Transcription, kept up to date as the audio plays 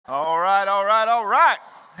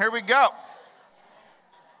Here we go.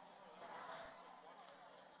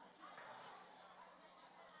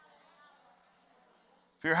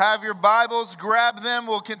 If you have your Bibles, grab them.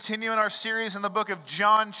 We'll continue in our series in the book of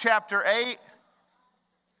John chapter 8.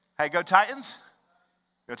 Hey, go Titans.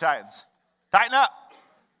 Go Titans. Tighten up.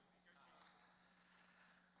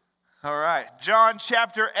 All right, John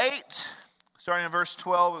chapter 8, starting in verse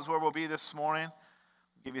 12 is where we'll be this morning.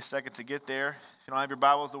 I'll give you a second to get there. If you don't have your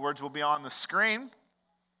Bibles, the words will be on the screen.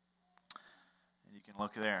 And you can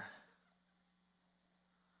look there.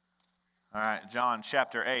 All right, John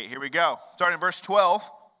chapter 8. Here we go. Starting in verse 12.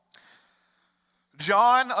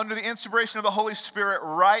 John, under the inspiration of the Holy Spirit,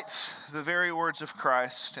 writes the very words of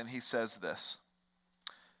Christ, and he says this.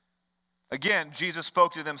 Again, Jesus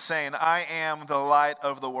spoke to them, saying, I am the light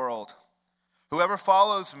of the world. Whoever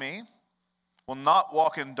follows me will not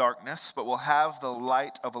walk in darkness, but will have the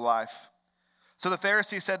light of life. So the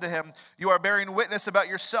Pharisee said to him, You are bearing witness about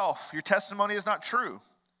yourself. Your testimony is not true.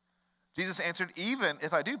 Jesus answered, Even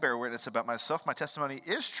if I do bear witness about myself, my testimony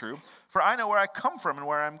is true, for I know where I come from and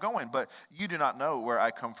where I am going, but you do not know where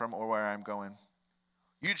I come from or where I am going.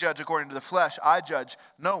 You judge according to the flesh, I judge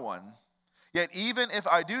no one. Yet even if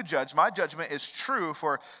I do judge, my judgment is true,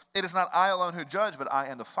 for it is not I alone who judge, but I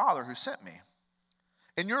and the Father who sent me.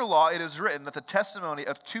 In your law it is written that the testimony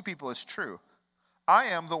of two people is true. I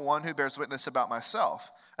am the one who bears witness about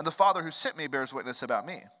myself, and the Father who sent me bears witness about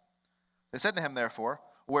me. They said to him, therefore,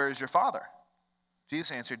 Where is your Father?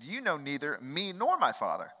 Jesus answered, You know neither me nor my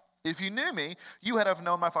Father. If you knew me, you would have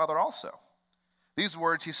known my Father also. These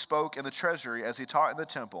words he spoke in the treasury as he taught in the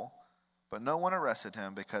temple, but no one arrested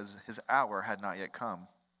him because his hour had not yet come.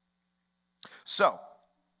 So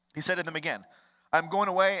he said to them again, I am going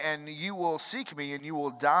away, and you will seek me, and you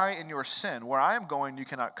will die in your sin. Where I am going, you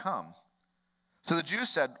cannot come. So the Jews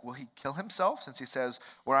said, Will he kill himself, since he says,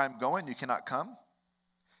 Where I am going, you cannot come?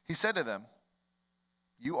 He said to them,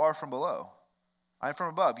 You are from below. I am from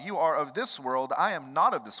above. You are of this world. I am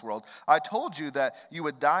not of this world. I told you that you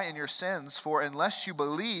would die in your sins, for unless you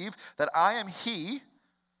believe that I am he,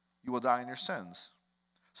 you will die in your sins.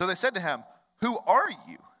 So they said to him, Who are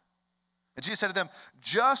you? And Jesus said to them,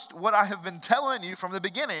 Just what I have been telling you from the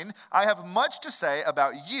beginning. I have much to say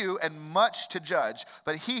about you and much to judge.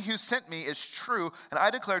 But he who sent me is true, and I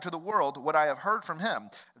declare to the world what I have heard from him.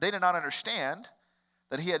 They did not understand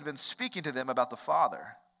that he had been speaking to them about the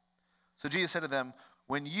Father. So Jesus said to them,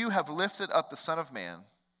 When you have lifted up the Son of Man,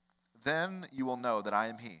 then you will know that I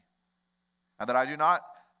am he, and that I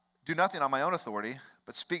do nothing on my own authority,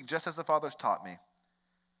 but speak just as the Father has taught me.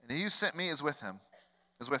 And he who sent me is with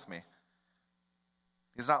me.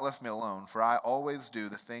 He has not left me alone, for I always do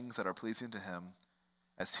the things that are pleasing to him.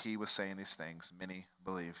 As he was saying these things, many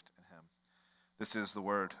believed in him. This is the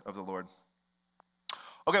word of the Lord.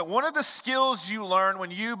 Okay, one of the skills you learn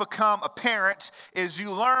when you become a parent is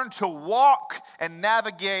you learn to walk and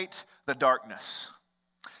navigate the darkness.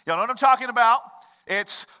 Y'all know what I'm talking about?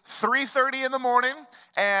 It's 3:30 in the morning,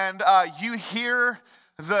 and you hear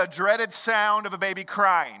the dreaded sound of a baby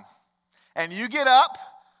crying. And you get up,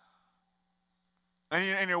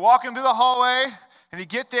 and you're walking through the hallway, and you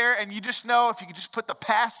get there, and you just know if you can just put the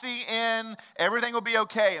passy in, everything will be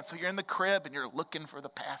okay. And so you're in the crib, and you're looking for the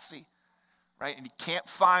passy, right? And you can't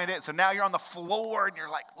find it. So now you're on the floor, and you're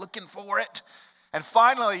like looking for it. And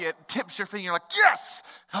finally, it tips your finger. You're like, yes!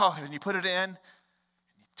 Oh, and you put it in, and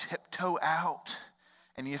you tiptoe out,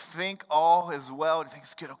 and you think all is well, and you think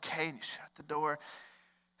it's good, okay, and you shut the door.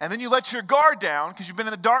 And then you let your guard down because you've been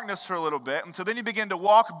in the darkness for a little bit. And so then you begin to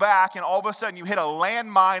walk back, and all of a sudden you hit a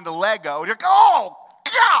landmine Lego. And you're like, oh,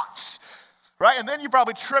 gosh! Right? And then you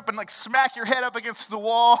probably trip and like smack your head up against the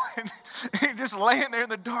wall. And you're just laying there in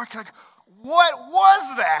the dark. You're like, what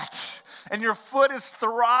was that? And your foot is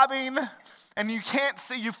throbbing, and you can't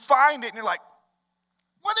see. You find it, and you're like,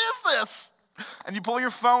 what is this? And you pull your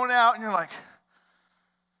phone out, and you're like,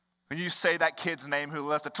 and you say that kid's name who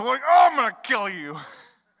left the toy. Oh, I'm going to kill you.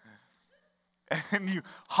 And you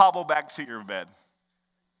hobble back to your bed.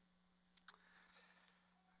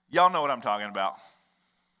 Y'all know what I'm talking about.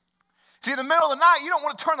 See, in the middle of the night, you don't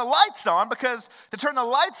want to turn the lights on because to turn the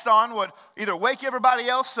lights on would either wake everybody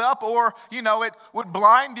else up or, it would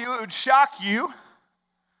blind you, it would shock you.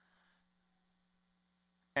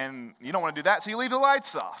 And you don't want to do that, so you leave the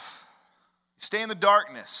lights off. You stay in the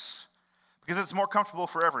darkness because it's more comfortable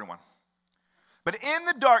for everyone. But in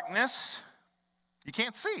the darkness, you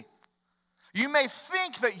can't see. You may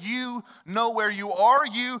think that you know where you are.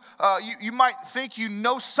 You might think you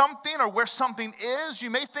know something or where something is. You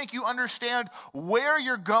may think you understand where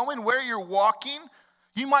you're going, where you're walking.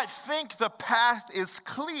 You might think the path is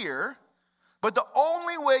clear, But the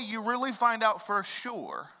only way you really find out for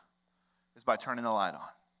sure is by turning the light on.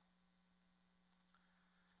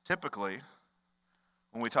 Typically,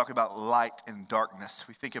 when we talk about light and darkness,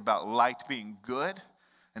 we think about light being good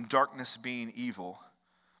and darkness being evil.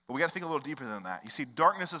 But we got to think a little deeper than that. You see,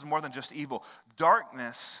 darkness is more than just evil.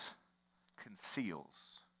 Darkness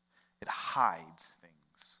conceals. It hides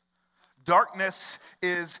things. Darkness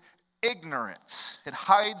is ignorance. It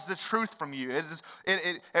hides the truth from you.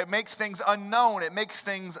 It makes things unknown. It makes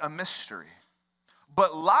things a mystery.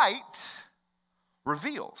 But light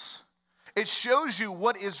reveals. It shows you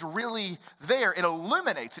what is really there. It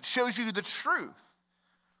illuminates. It shows you the truth.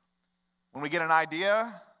 When we get an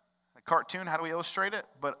idea, a cartoon, how do we illustrate it?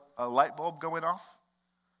 But a light bulb going off.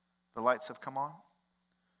 The lights have come on.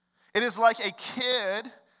 It is like a kid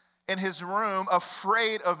in his room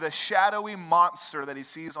afraid of the shadowy monster that he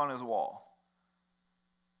sees on his wall.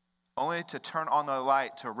 Only to turn on the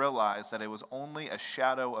light to realize that it was only a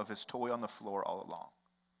shadow of his toy on the floor all along.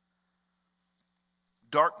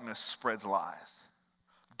 Darkness spreads lies.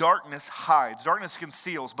 Darkness hides. Darkness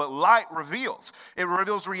conceals, but light reveals. It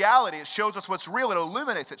reveals reality. It shows us what's real. It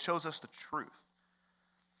illuminates. It shows us the truth.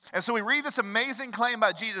 And so we read this amazing claim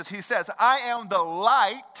by Jesus. He says, I am the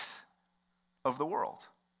light of the world.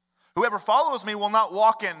 Whoever follows me will not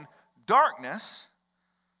walk in darkness,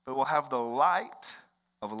 but will have the light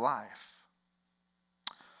of life.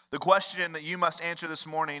 The question that you must answer this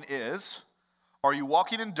morning is, are you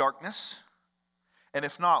walking in darkness? And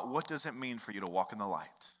if not, what does it mean for you to walk in the light?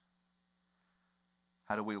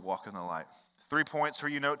 How do we walk in the light? 3 points for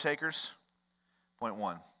you note takers. Point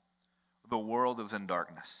 1, the world is in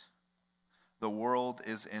darkness. The world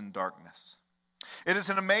is in darkness. It is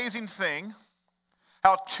an amazing thing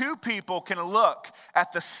how two people can look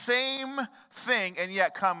at the same thing and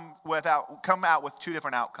yet come out with two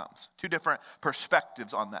different outcomes, two different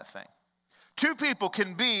perspectives on that thing. Two people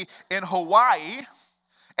can be in Hawaii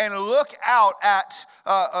and look out at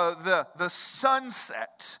the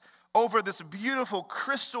sunset over this beautiful,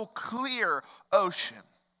 crystal clear ocean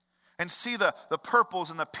and see the purples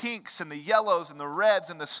and the pinks and the yellows and the reds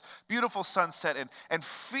and this beautiful sunset and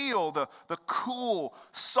feel the cool,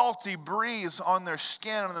 salty breeze on their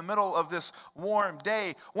skin in the middle of this warm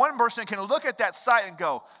day. One person can look at that sight and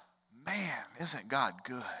go, man, isn't God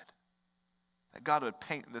good? That God would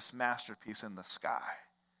paint this masterpiece in the sky.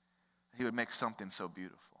 He would make something so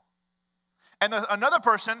beautiful. And another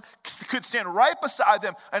person could stand right beside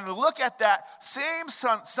them and look at that same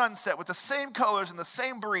sunset with the same colors and the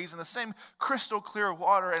same breeze and the same crystal clear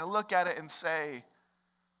water and look at it and say,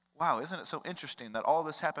 wow, isn't it so interesting that all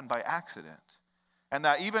this happened by accident? And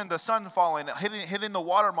that even the sun falling, hitting the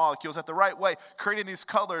water molecules at the right way, creating these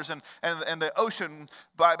colors and the ocean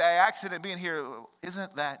by accident being here,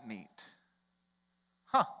 isn't that neat?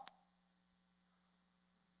 Huh.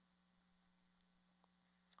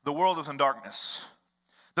 The world is in darkness.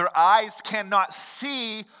 Their eyes cannot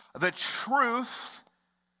see the truth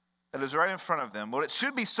that is right in front of them. Well, it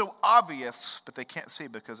should be so obvious, but they can't see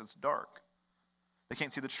because it's dark. They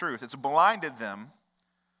can't see the truth. It's blinded them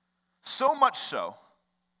so much so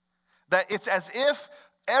that it's as if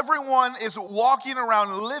everyone is walking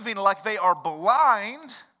around living like they are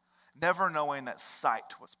blind, never knowing that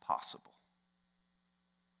sight was possible.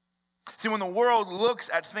 See, when the world looks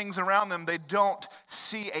at things around them, they don't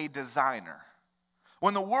see a designer.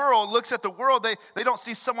 When the world looks at the world, they don't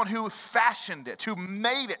see someone who fashioned it, who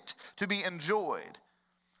made it to be enjoyed.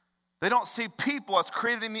 They don't see people as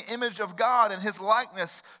created in the image of God and his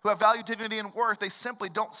likeness, who have value, dignity, and worth. They simply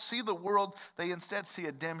don't see the world. They instead see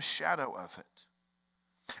a dim shadow of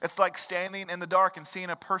it. It's like standing in the dark and seeing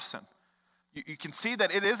a person. You can see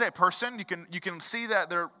that it is a person. You can see that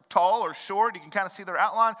they're tall or short. You can kind of see their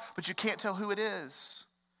outline, but you can't tell who it is.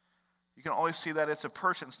 You can only see that it's a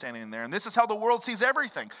person standing there. And this is how the world sees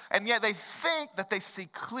everything. And yet they think that they see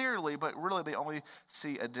clearly, but really they only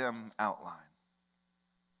see a dim outline.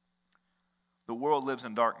 The world lives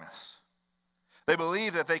in darkness. They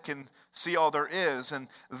believe that they can see all there is. And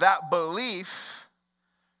that belief,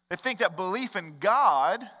 they think that belief in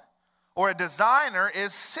God or a designer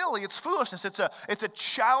is silly. It's foolishness. It's a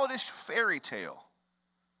childish fairy tale.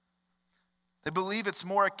 They believe it's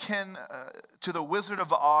more akin to the Wizard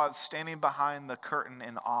of Oz standing behind the curtain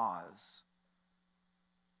in Oz.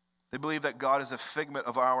 They believe that God is a figment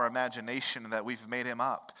of our imagination and that we've made him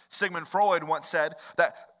up. Sigmund Freud once said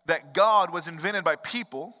that God was invented by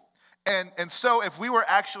people, and so if we were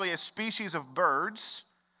actually a species of birds,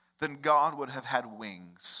 then God would have had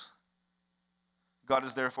wings. God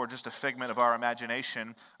is therefore just a figment of our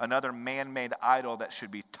imagination, another man-made idol that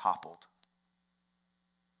should be toppled.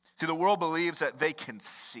 See, the world believes that they can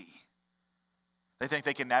see. They think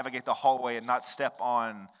they can navigate the hallway and not step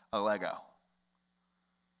on a Lego.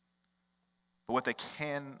 But what they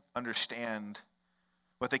can understand,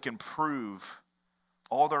 what they can prove,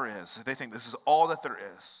 all there is, they think this is all that there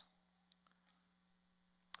is.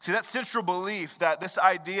 See, that central belief, that this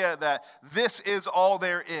idea that this is all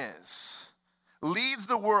there is, leads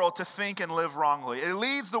the world to think and live wrongly. It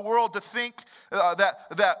leads the world to think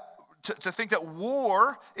to think that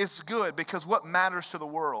war is good, because what matters to the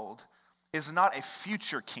world is not a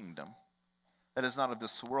future kingdom that is not of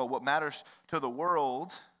this world. What matters to the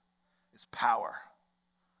world is power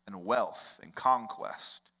and wealth and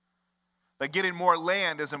conquest. That getting more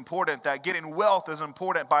land is important, that getting wealth is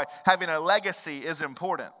important, by having a legacy is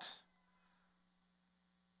important.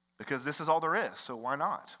 Because this is all there is, so why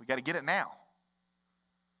not? We got to get it now.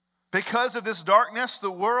 Because of this darkness, the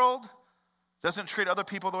world doesn't treat other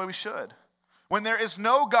people the way we should. When there is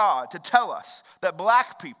no God to tell us that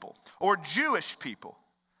black people or Jewish people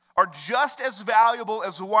are just as valuable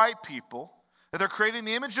as white people, that they're creating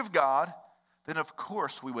the image of God, then of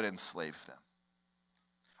course we would enslave them.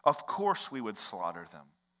 Of course we would slaughter them.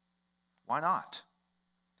 Why not?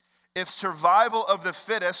 If survival of the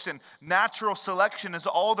fittest and natural selection is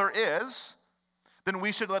all there is, then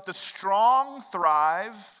we should let the strong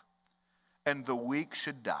thrive and the weak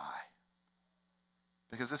should die.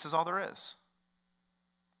 Because this is all there is.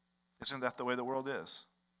 Isn't that the way the world is?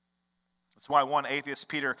 That's why one atheist,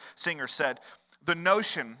 Peter Singer, said, the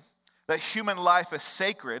notion that human life is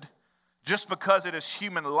sacred just because it is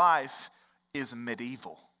human life is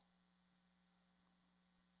medieval.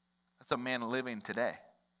 That's a man living today.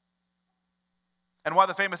 And why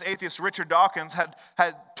the famous atheist Richard Dawkins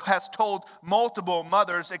has told multiple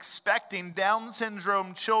mothers expecting Down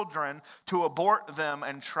syndrome children to abort them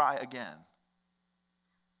and try again.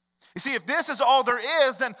 You see, if this is all there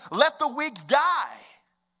is, then let the weak die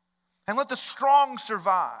and let the strong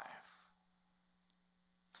survive.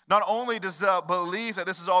 Not only does the belief that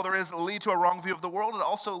this is all there is lead to a wrong view of the world, it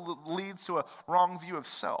also leads to a wrong view of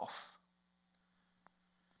self.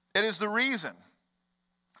 It is the reason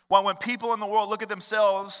why when people in the world look at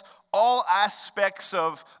themselves, all aspects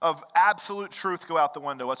of absolute truth go out the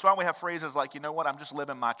window. That's why we have phrases like, you know what, I'm just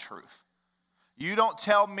living my truth. You don't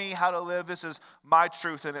tell me how to live. This is my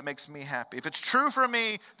truth and it makes me happy. If it's true for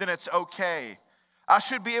me, then it's okay. I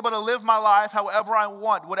should be able to live my life however I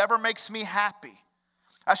want, whatever makes me happy.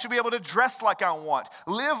 I should be able to dress like I want,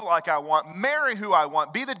 live like I want, marry who I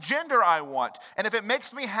want, be the gender I want. And if it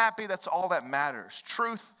makes me happy, that's all that matters.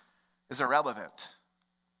 Truth is irrelevant.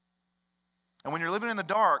 And when you're living in the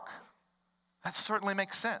dark, that certainly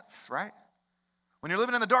makes sense, right? When you're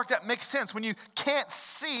living in the dark, that makes sense. When you can't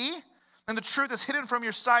see and the truth is hidden from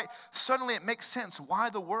your sight, suddenly it makes sense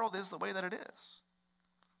why the world is the way that it is.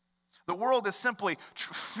 The world is simply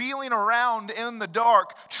feeling around in the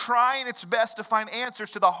dark, trying its best to find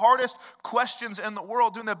answers to the hardest questions in the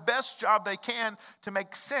world, doing the best job they can to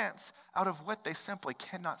make sense out of what they simply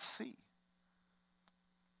cannot see.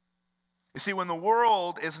 You see, when the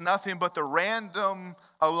world is nothing but the random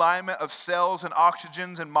alignment of cells and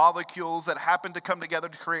oxygens and molecules that happen to come together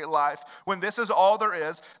to create life, when this is all there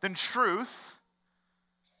is, then truth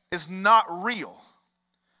is not real.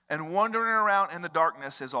 And wandering around in the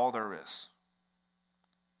darkness is all there is.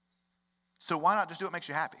 So why not just do what makes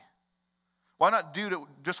you happy? Why not do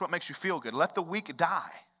just what makes you feel good? Let the weak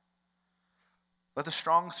die. Let the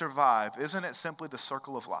strong survive. Isn't it simply the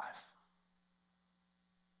circle of life?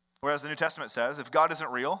 Whereas the New Testament says, if God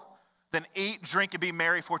isn't real, then eat, drink, and be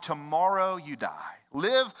merry, for tomorrow you die.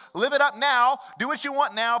 Live it up now. Do what you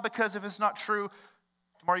want now, because if it's not true,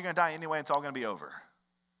 tomorrow you're going to die anyway, and it's all going to be over.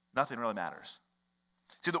 Nothing really matters.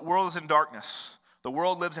 See, the world is in darkness. The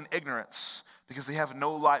world lives in ignorance because they have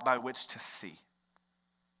no light by which to see.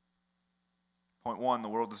 Point one, the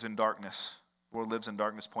world is in darkness. The world lives in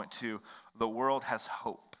darkness. Point two, the world has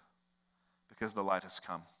hope because the light has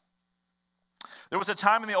come. There was a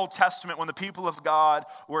time in the Old Testament when the people of God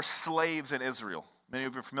were slaves in Israel. Many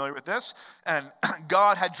of you are familiar with this. And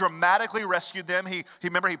God had dramatically rescued them. He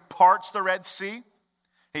parts the Red Sea.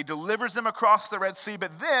 He delivers them across the Red Sea.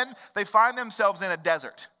 But then they find themselves in a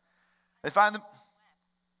desert. They find them...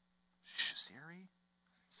 Shh, Siri,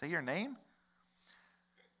 say your name.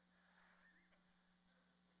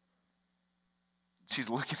 She's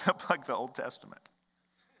looking up like the Old Testament.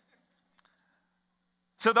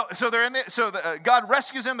 God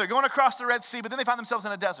rescues them. They're going across the Red Sea, but then they find themselves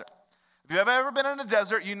in a desert. If you've ever been in a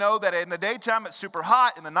desert, you know that in the daytime it's super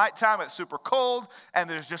hot, in the nighttime it's super cold, and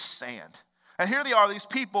there's just sand. And here they are, these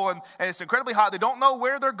people, and it's incredibly hot. They don't know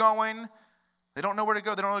where they're going. They don't know where to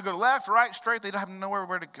go. They don't know to go left, right, straight. They don't have nowhere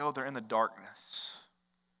where to go. They're in the darkness.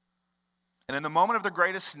 And in the moment of their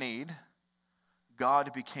greatest need,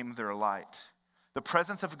 God became their light. The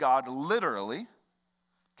presence of God literally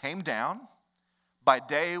came down. By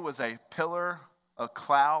day was a pillar of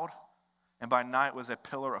cloud, and by night was a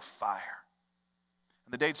pillar of fire.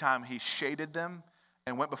 In the daytime, he shaded them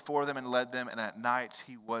and went before them and led them, and at night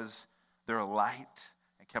he was their light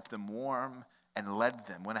and kept them warm and led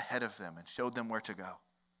them, went ahead of them and showed them where to go.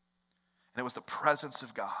 And it was the presence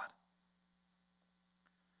of God.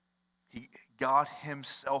 God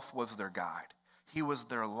himself was their guide. He was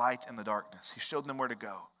their light in the darkness. He showed them where to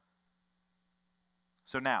go.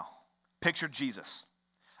 So now, picture Jesus.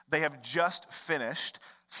 They have just finished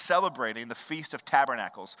celebrating the Feast of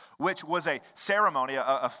Tabernacles, which was a ceremony,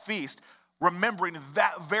 a feast, remembering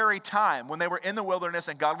that very time when they were in the wilderness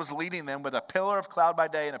and God was leading them with a pillar of cloud by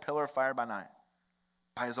day and a pillar of fire by night,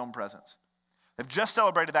 by his own presence. They've just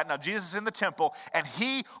celebrated that. Now Jesus is in the temple and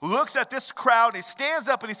he looks at this crowd and he stands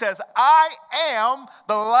up and he says, I am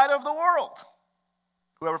the light of the world.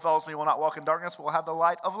 Whoever follows me will not walk in darkness, but will have the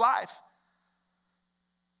light of life.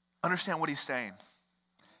 Understand what he's saying.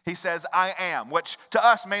 He says, I am, which to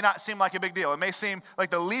us may not seem like a big deal. It may seem like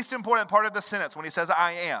the least important part of the sentence when he says,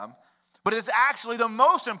 I am. But it's actually the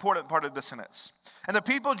most important part of the sentence. And the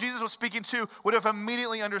people Jesus was speaking to would have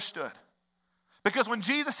immediately understood. Because when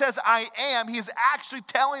Jesus says, I am, he is actually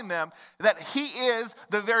telling them that he is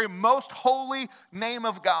the very most holy name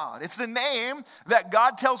of God. It's the name that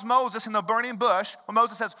God tells Moses in the burning bush when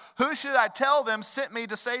Moses says, who should I tell them sent me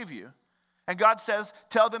to save you? And God says,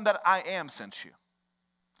 tell them that I am sent you.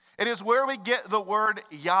 It is where we get the word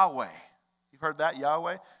Yahweh. You've heard that,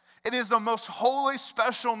 Yahweh? It is the most holy,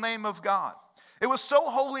 special name of God. It was so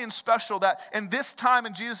holy and special that in this time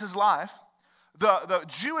in Jesus' life, the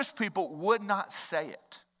Jewish people would not say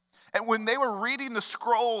it. And when they were reading the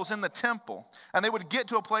scrolls in the temple, and they would get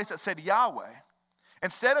to a place that said Yahweh,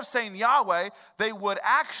 instead of saying Yahweh, they would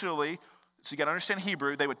actually, so you got to understand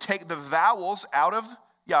Hebrew, they would take the vowels out of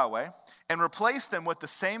Yahweh and replace them with the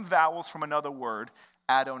same vowels from another word,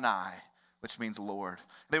 Adonai, which means Lord.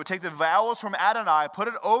 They would take the vowels from Adonai, put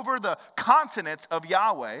it over the consonants of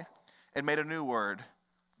Yahweh, and made a new word,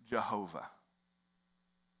 Jehovah.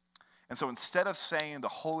 And so instead of saying the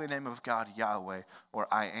holy name of God, Yahweh,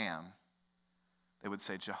 or I am, they would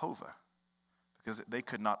say Jehovah, because they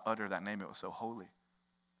could not utter that name. It was so holy.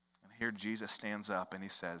 And here Jesus stands up and he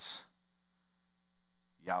says,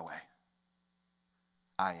 Yahweh,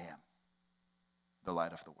 I am the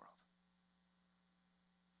light of the world.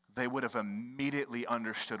 They would have immediately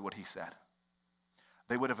understood what he said.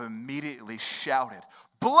 They would have immediately shouted,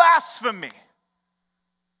 blasphemy!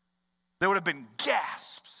 There would have been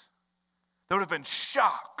gasps. There would have been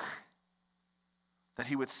shock that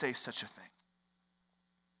he would say such a thing.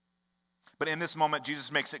 But in this moment,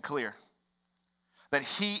 Jesus makes it clear that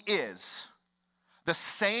he is the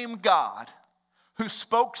same God who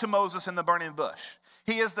spoke to Moses in the burning bush.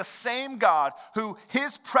 He is the same God who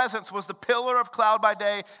his presence was the pillar of cloud by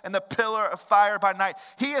day and the pillar of fire by night.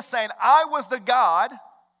 He is saying, I was the God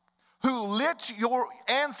who lit your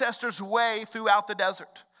ancestors' way throughout the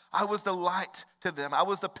desert. I was the light to them. I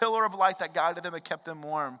was the pillar of light that guided them and kept them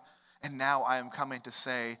warm. And now I am coming to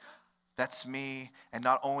say, that's me. And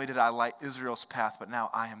not only did I light Israel's path, but now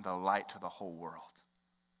I am the light to the whole world.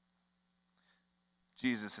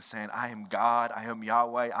 Jesus is saying, I am God. I am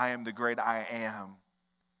Yahweh. I am the great I am.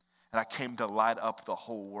 And I came to light up the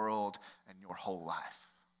whole world and your whole life.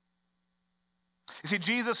 You see,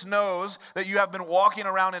 Jesus knows that you have been walking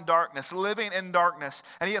around in darkness, living in darkness,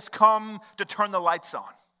 and he has come to turn the lights on.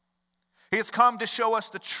 He has come to show us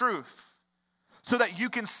the truth so that you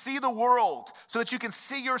can see the world, so that you can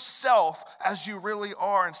see yourself as you really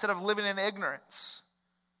are instead of living in ignorance,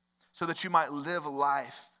 so that you might live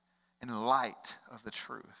life in light of the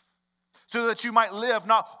truth, so that you might live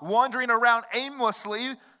not wandering around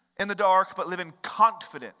aimlessly in the dark, but live in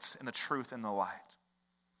confidence in the truth and the light.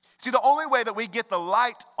 See, the only way that we get the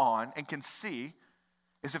light on and can see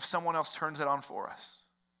is if someone else turns it on for us.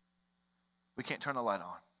 We can't turn the light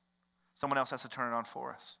on. Someone else has to turn it on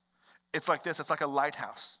for us. It's like this. It's like a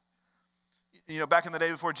lighthouse. You know, back in the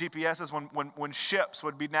day before GPSs, when ships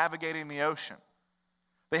would be navigating the ocean,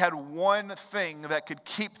 they had one thing that could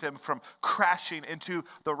keep them from crashing into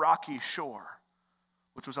the rocky shore,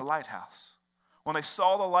 which was a lighthouse. When they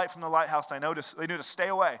saw the light from the lighthouse, they knew to stay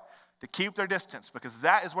away, to keep their distance, because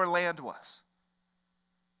that is where land was.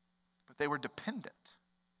 But they were dependent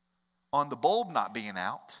on the bulb not being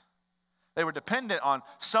out. They were dependent on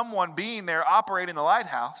someone being there operating the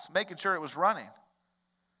lighthouse, making sure it was running.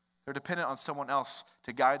 They're dependent on someone else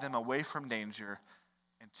to guide them away from danger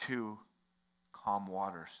and to calm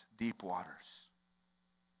waters, deep waters.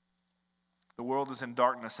 The world is in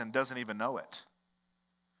darkness and doesn't even know it.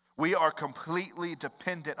 We are completely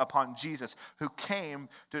dependent upon Jesus, who came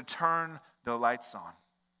to turn the lights on,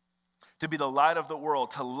 to be the light of the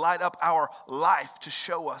world, to light up our life, to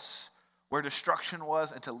show us where destruction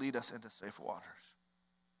was and to lead us into safe waters.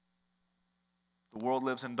 The world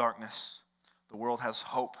lives in darkness. The world has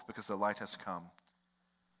hope because the light has come.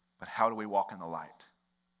 But how do we walk in the light?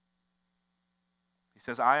 He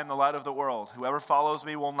says, I am the light of the world. Whoever follows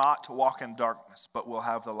me will not walk in darkness, but will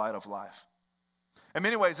have the light of life. In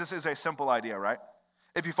many ways, this is a simple idea, right?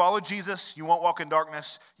 If you follow Jesus, you won't walk in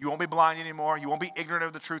darkness. You won't be blind anymore. You won't be ignorant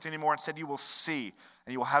of the truth anymore. Instead, you will see,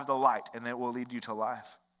 and you will have the light, and it will lead you to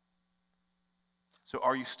life. So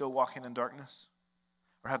are you still walking in darkness?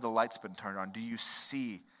 Or have the lights been turned on? Do you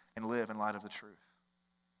see and live in light of the truth?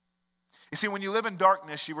 You see, when you live in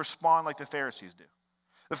darkness, you respond like the Pharisees do.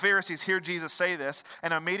 The Pharisees hear Jesus say this,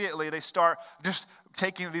 and immediately they start just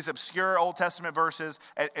taking these obscure Old Testament verses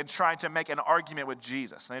and trying to make an argument with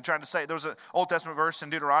Jesus. And they're trying to say, there was an Old Testament verse in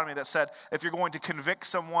Deuteronomy that said, if you're going to convict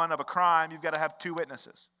someone of a crime, you've got to have 2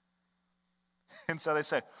 witnesses. And so they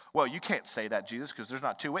say, well, you can't say that, Jesus, because there's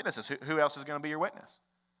not 2 witnesses. Who else is going to be your witness?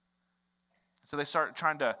 So they start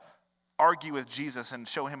trying to argue with Jesus and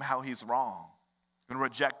show him how he's wrong and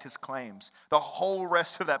reject his claims. The whole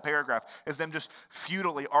rest of that paragraph is them just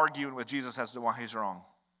futilely arguing with Jesus as to why he's wrong.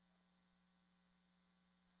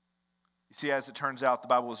 You see, as it turns out, the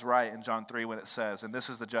Bible was right in John 3 when it says, and this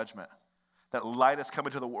is the judgment, that light has come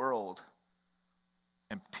into the world,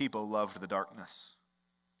 and people loved the darkness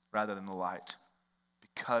rather than the light,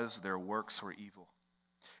 because their works were evil.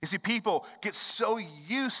 You see, people get so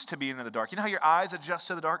used to being in the dark. You know how your eyes adjust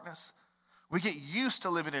to the darkness? We get used to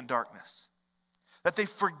living in darkness, that they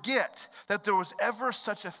forget that there was ever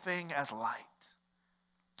such a thing as light.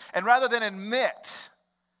 And rather than admit,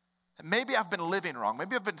 maybe I've been living wrong,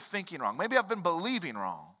 maybe I've been thinking wrong, maybe I've been believing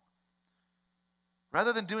wrong,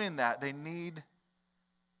 rather than doing that, they need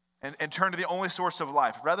and turn to the only source of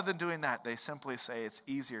life. Rather than doing that, they simply say, it's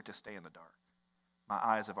easier to stay in the dark. My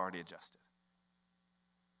eyes have already adjusted.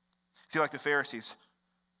 See, like the Pharisees,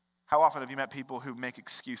 how often have you met people who make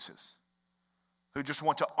excuses, who just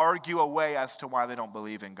want to argue away as to why they don't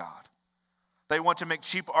believe in God? They want to make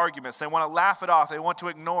cheap arguments. They want to laugh it off. They want to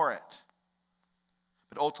ignore it.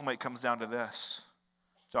 But ultimately, it comes down to this.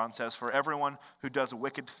 John says, for everyone who does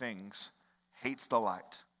wicked things hates the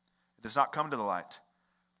light. It does not come to the light,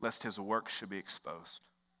 lest his work should be exposed.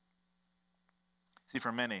 See,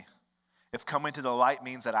 for many, if coming to the light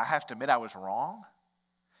means that I have to admit I was wrong,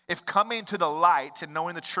 if coming to the light and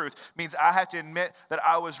knowing the truth means I have to admit that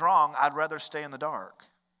I was wrong, I'd rather stay in the dark.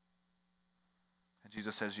 And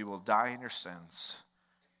Jesus says, you will die in your sins,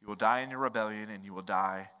 you will die in your rebellion, and you will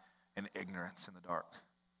die in ignorance in the dark.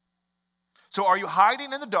 So are you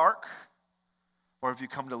hiding in the dark, or have you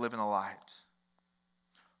come to live in the light?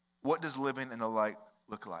 What does living in the light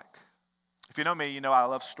look like? If you know me, you know I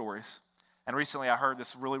love stories. And recently I heard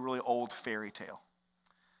this really, really old fairy tale.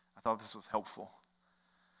 I thought this was helpful.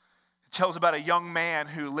 It tells about a young man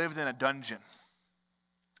who lived in a dungeon.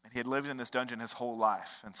 And he had lived in this dungeon his whole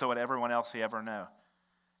life. And so had everyone else he ever knew.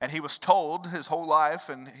 And he was told his whole life,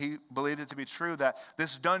 and he believed it to be true, that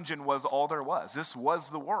this dungeon was all there was. This was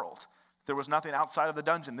the world. There was nothing outside of the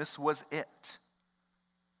dungeon. This was it.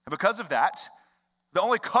 And because of that, the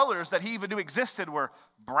only colors that he even knew existed were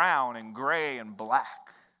brown and gray and black.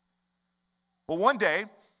 Well, one day,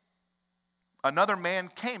 another man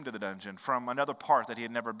came to the dungeon from another part that he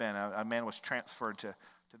had never been. A man was transferred to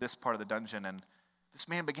this part of the dungeon, and this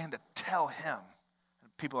man began to tell him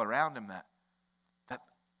and people around him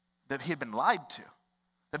that he had been lied to,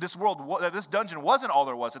 that this dungeon wasn't all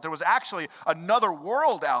there was, that there was actually another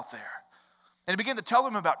world out there. And he began to tell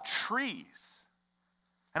them about trees,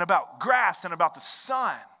 and about grass, and about the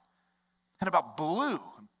sun, and about blue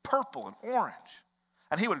and purple and orange.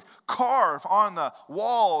 And he would carve on the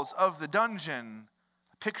walls of the dungeon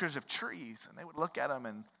pictures of trees, and they would look at them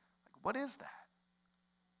and, what is that?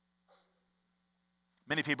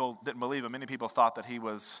 Many people didn't believe him. Many people thought that he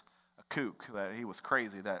was a kook, that he was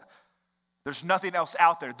crazy, that there's nothing else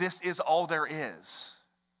out there. This is all there is.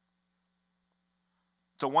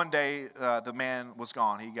 So one day, the man was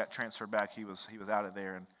gone. He got transferred back. He was out of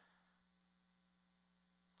there.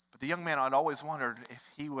 But the young man, I'd always wondered if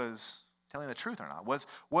he was telling the truth or not.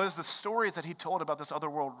 Was the stories that he told about this other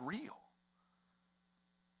world real?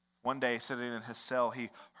 One day, sitting in his cell, he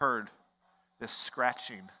heard this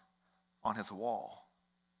scratching on his wall.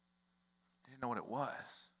 He didn't know what it was.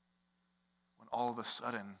 When all of a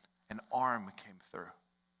sudden, an arm came through,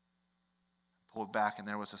 pulled back, and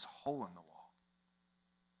there was this hole in the wall.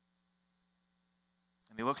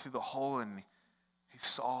 And he looked through the hole and he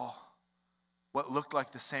saw what looked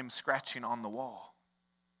like the same scratching on the wall.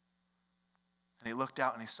 And he looked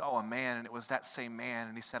out and he saw a man, and it was that same man.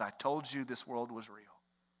 And he said, I told you this world was real.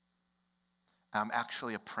 I'm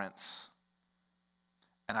actually a prince,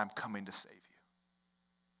 and I'm coming to save you.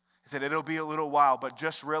 He said, it'll be a little while, but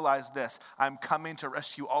just realize this. I'm coming to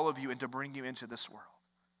rescue all of you and to bring you into this world.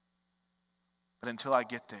 But until I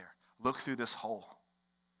get there, look through this hole.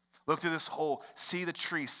 Look through this hole, see the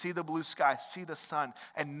tree, see the blue sky, see the sun,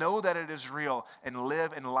 and know that it is real and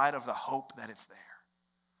live in light of the hope that it's there.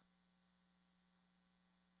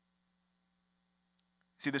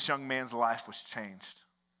 See, this young man's life was changed.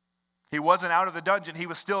 He wasn't out of the dungeon. He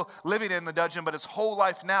was still living in the dungeon, but his whole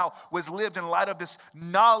life now was lived in light of this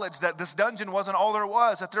knowledge that this dungeon wasn't all there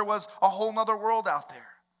was, that there was a whole other world out there.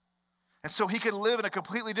 And so he could live in a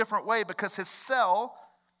completely different way because his cell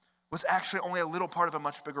was actually only a little part of a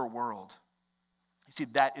much bigger world. You see,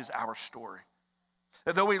 that is our story.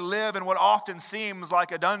 That though we live in what often seems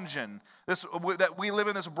like a dungeon, that we live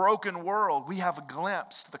in this broken world, we have a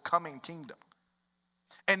glimpse to the coming kingdom.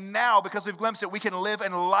 And now, because we've glimpsed it, we can live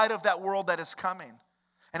in light of that world that is coming.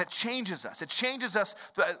 And it changes us. It changes us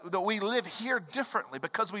that we live here differently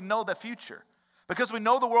because we know the future. Because we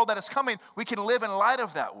know the world that is coming, we can live in light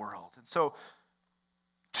of that world. And so,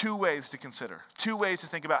 two ways to consider. Two ways to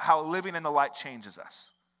think about how living in the light changes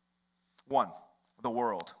us. One, the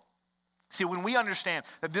world. See, when we understand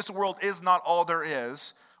that this world is not all there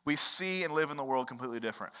is, we see and live in the world completely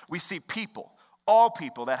different. We see people, all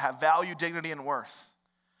people that have value, dignity, and worth.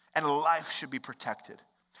 And life should be protected.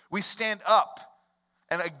 We stand up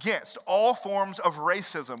and against all forms of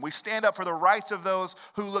racism. We stand up for the rights of those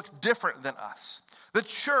who look different than us. The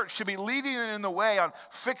church should be leading in the way on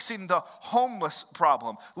fixing the homeless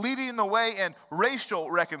problem, leading the way in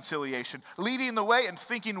racial reconciliation, leading the way in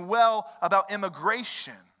thinking well about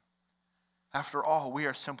immigration. After all, we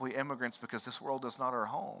are simply immigrants because this world is not our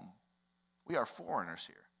home. We are foreigners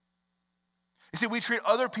here. You see, we treat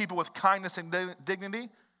other people with kindness and dignity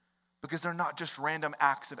because they're not just random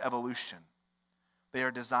acts of evolution. They are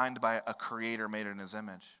designed by a creator made in his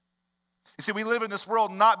image. You see, we live in this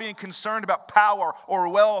world not being concerned about power or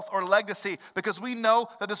wealth or legacy because we know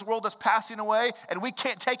that this world is passing away and we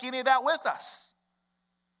can't take any of that with us.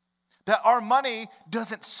 That our money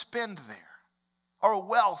doesn't spend there. Our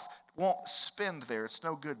wealth won't spend there. It's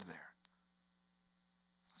no good there.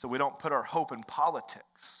 So we don't put our hope in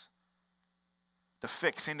politics to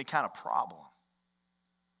fix any kind of problem.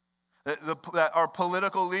 That our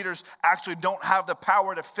political leaders actually don't have the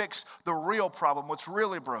power to fix the real problem, what's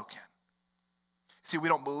really broken. See, we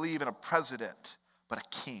don't believe in a president, but a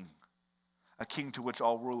king to which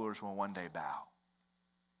all rulers will one day bow.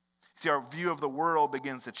 See, our view of the world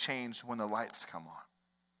begins to change when the lights come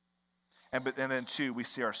on. And then two, we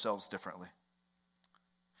see ourselves differently.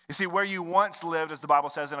 You see, where you once lived, as the Bible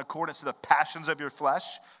says, in accordance to the passions of your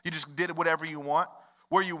flesh, you just did whatever you want.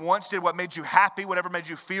 Where you once did what made you happy, whatever made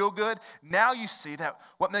you feel good, now you see that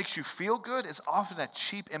what makes you feel good is often a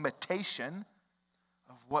cheap imitation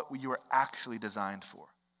of what you were actually designed for.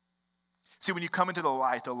 See, when you come into the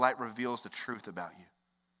light reveals the truth about you.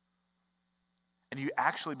 And you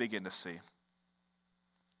actually begin to see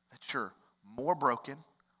that you're more broken,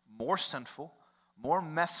 more sinful, more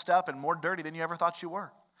messed up, and more dirty than you ever thought you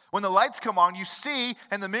were. When the lights come on, you see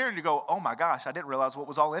in the mirror and you go, oh my gosh, I didn't realize what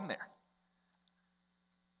was all in there.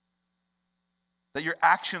 That your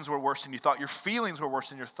actions were worse than you thought, your feelings were worse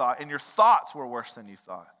than you thought, and your thoughts were worse than you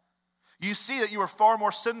thought. You see that you were far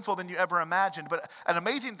more sinful than you ever imagined. But an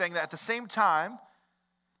amazing thing that at the same time,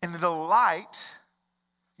 in the light,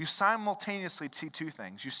 you simultaneously see two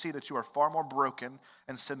things. You see that you are far more broken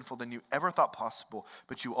and sinful than you ever thought possible,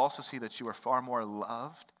 but you also see that you are far more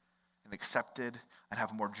loved and accepted and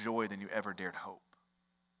have more joy than you ever dared hope.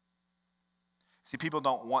 See, people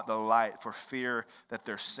don't want the light for fear that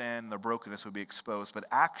their sin, their brokenness would be exposed. But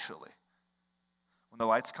actually, when the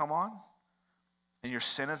lights come on and your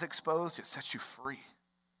sin is exposed, it sets you free.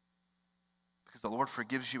 Because the Lord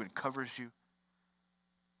forgives you and covers you.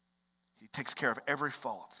 He takes care of every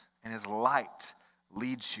fault. And his light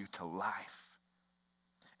leads you to life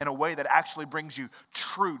in a way that actually brings you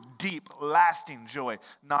true, deep, lasting joy,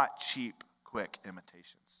 not cheap, quick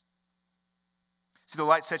imitations. See, the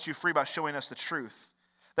light sets you free by showing us the truth.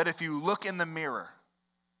 That if you look in the mirror,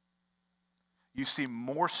 you see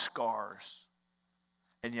more scars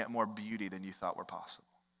and yet more beauty than you thought were possible.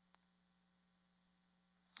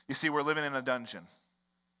 You see, we're living in a dungeon,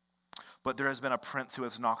 but there has been a prince who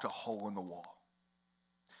has knocked a hole in the wall.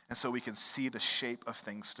 And so we can see the shape of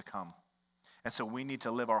things to come. And so we need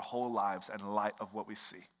to live our whole lives in light of what we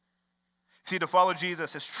see. See, to follow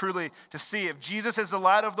Jesus is truly to see if Jesus is the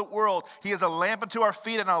light of the world, he is a lamp unto our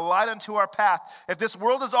feet and a light unto our path. If this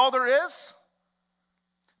world is all there is,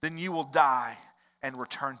 then you will die and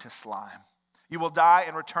return to slime. You will die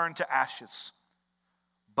and return to ashes.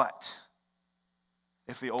 But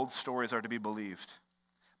if the old stories are to be believed,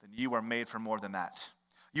 then you are made for more than that.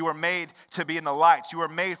 You are made to be in the light. You are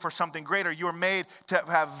made for something greater. You are made to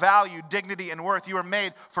have value, dignity, and worth. You are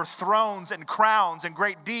made for thrones and crowns and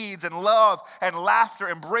great deeds and love and laughter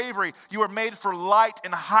and bravery. You are made for light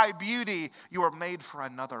and high beauty. You are made for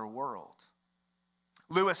another world.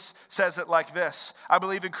 Lewis says it like this: I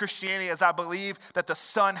believe in Christianity as I believe that the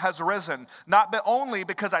sun has risen, not only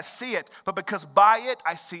because I see it, but because by it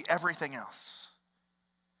I see everything else.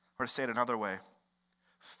 Or to say it another way,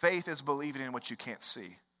 faith is believing in what you can't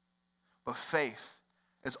see, but faith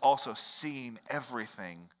is also seeing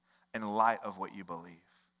everything in light of what you believe.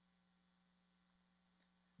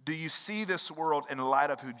 Do you see this world in light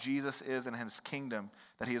of who Jesus is and his kingdom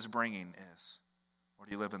that he is bringing is? Or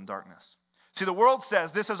do you live in darkness? See, the world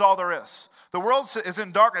says this is all there is. The world is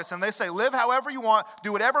in darkness, and they say, live however you want,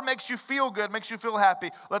 do whatever makes you feel good, makes you feel happy.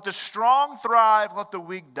 Let the strong thrive, let the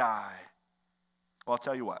weak die. Well, I'll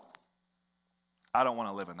tell you what. I don't want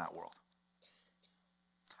to live in that world.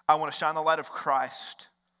 I want to shine the light of Christ.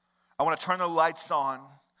 I want to turn the lights on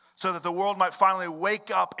so that the world might finally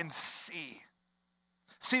wake up and see.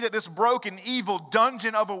 See that this broken, evil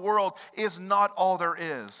dungeon of a world is not all there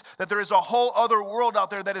is. That there is a whole other world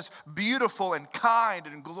out there that is beautiful and kind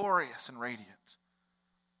and glorious and radiant.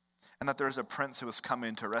 And that there is a prince who has come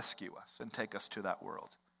in to rescue us and take us to that world.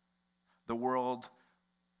 The world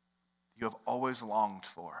you have always longed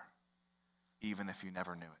for, even if you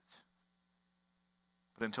never knew it.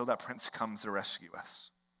 But until that prince comes to rescue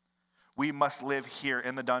us, we must live here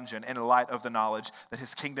in the dungeon in light of the knowledge that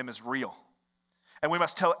his kingdom is real. And we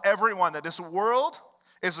must tell everyone that this world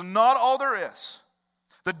is not all there is.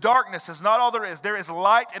 The darkness is not all there is. There is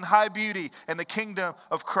light and high beauty in the kingdom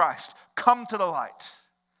of Christ. Come to the light,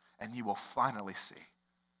 and you will finally see.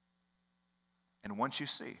 And once you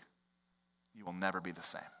see, you will never be the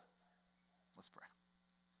same. Let's pray.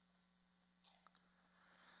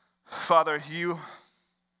 Father, you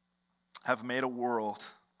have made a world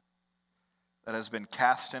that has been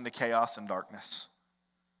cast into chaos and darkness.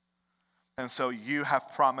 And so you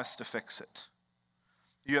have promised to fix it.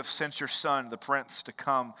 You have sent your son, the prince, to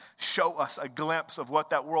come show us a glimpse of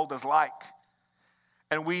what that world is like.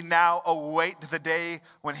 And we now await the day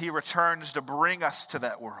when he returns to bring us to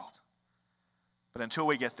that world. But until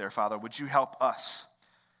we get there, Father, would you help us,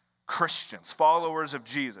 Christians, followers of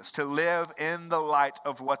Jesus, to live in the light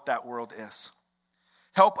of what that world is.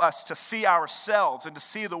 Help us to see ourselves and to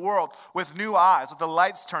see the world with new eyes, with the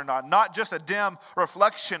lights turned on, not just a dim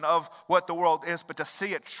reflection of what the world is, but to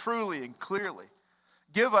see it truly and clearly.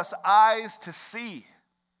 Give us eyes to see.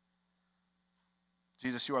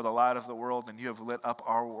 Jesus, you are the light of the world, and you have lit up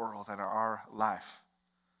our world and our life.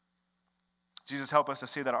 Jesus, help us to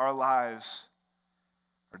see that our lives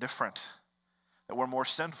are different, that we're more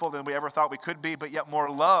sinful than we ever thought we could be, but yet more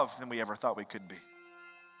loved than we ever thought we could be.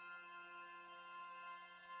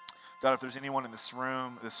 God, if there's anyone in this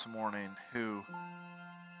room this morning who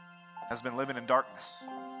has been living in darkness,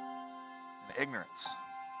 in ignorance,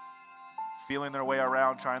 feeling their way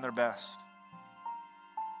around, trying their best,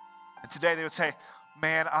 and today they would say,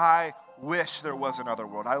 man, I wish there was another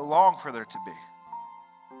world. I long for there to be.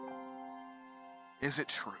 Is it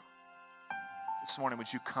true? This morning,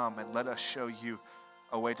 would you come and let us show you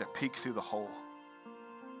a way to peek through the hole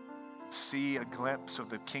and see a glimpse of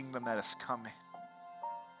the kingdom that is coming?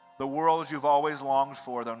 The world you've always longed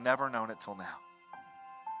for, though never known it till now.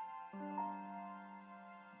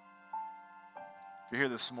 If you're here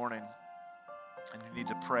this morning and you need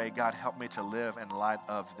to pray, God, help me to live in light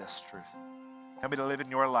of this truth. Help me to live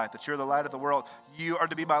in your light, that you're the light of the world. You are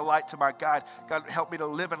to be my light to my God. God, help me to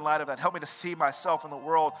live in light of that. Help me to see myself in the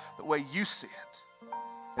world the way you see it.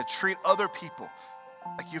 And treat other people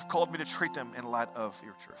like you've called me to treat them in light of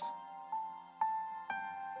your truth.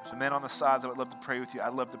 There's a man on the side that would love to pray with you.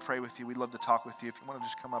 I'd love to pray with you. We'd love to talk with you. If you want to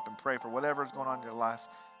just come up and pray for whatever is going on in your life,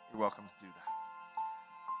 you're welcome to do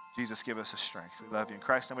that. Jesus, give us a strength. We love you. In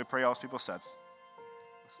Christ's name we pray, all his people said.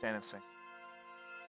 Let's stand and sing.